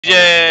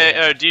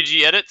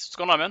DG edits. What's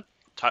going on, man?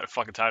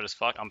 Fucking tired as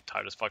fuck. I'm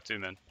tired as fuck too,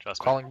 man.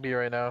 Trust me. Calling B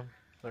right now.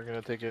 They're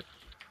gonna take it.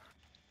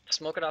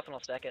 Smoke it off and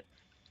I'll stack it.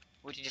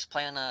 Would you just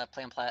play on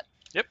plat?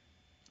 Yep.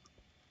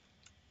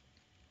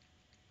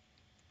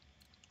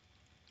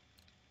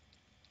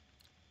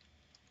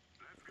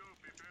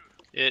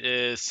 It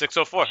is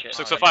 6:04. Shit.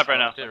 6:05 right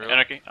now. Really?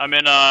 Anarchy. I'm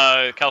in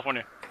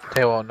California.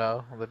 They won't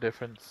know the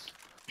difference.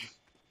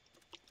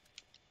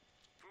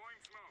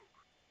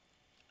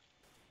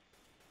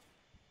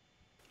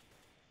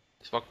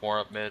 Smoke more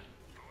up mid.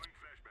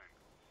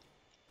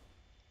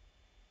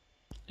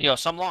 Yo,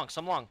 some long.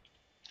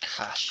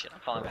 Ah, shit, I'm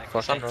falling back.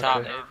 Fuck, Some I'm top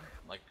okay. mid,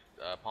 like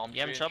palm tree.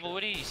 You having and trouble, shit.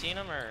 Woody? You seen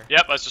him or?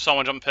 Yep, I just saw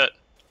one jump pit.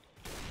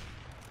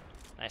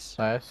 Nice.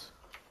 Nice.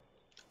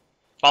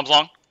 Bombs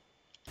long.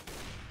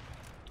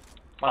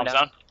 Bomb Bombs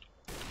down.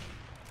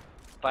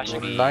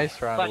 Flashing. Woody.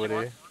 Nice round, Flashing Woody.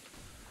 one.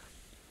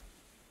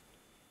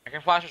 I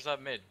can flash us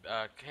up mid.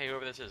 Hey,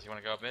 whoever this is, you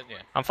wanna go up mid? Yeah.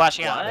 I'm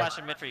flashing out. I'm What?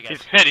 flashing mid for you guys.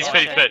 He's pit, he's Oh,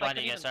 pit, he's shit, pit.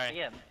 blinded you guys, sorry.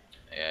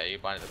 Yeah, you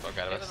blinded the fuck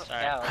out of us.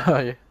 Sorry. Oh,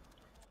 yeah.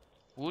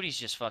 Woody's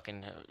just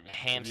fucking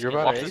ham. You're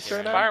about to ace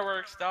right now?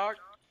 Fireworks, dog.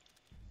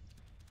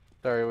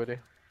 Sorry, Woody.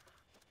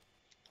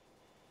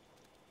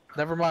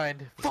 Never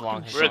mind. He's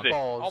long. Fucking Where are they?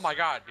 balls. Oh my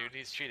god, dude,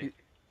 he's cheating.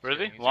 Where is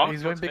he? He's Long?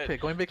 He's going towards big mid. pit,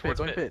 going big pit, Towards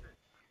going mid. pit.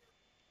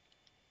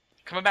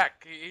 Coming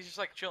back. He's just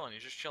like chilling.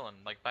 He's just chilling,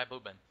 like by blue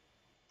bin.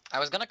 I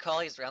was gonna call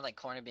he's around like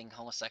corner being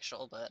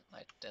homosexual, but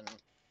I didn't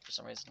for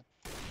some reason.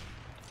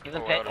 He's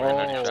in Oh, pit. I would've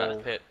known you Oh.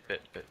 shot. Pit.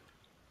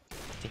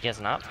 Think he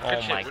has not? Good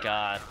Oh shit, my Woody.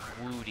 god.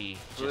 Woody.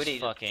 Just Rudy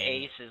fucking.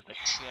 aces the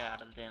shit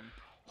out of them.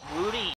 Rudy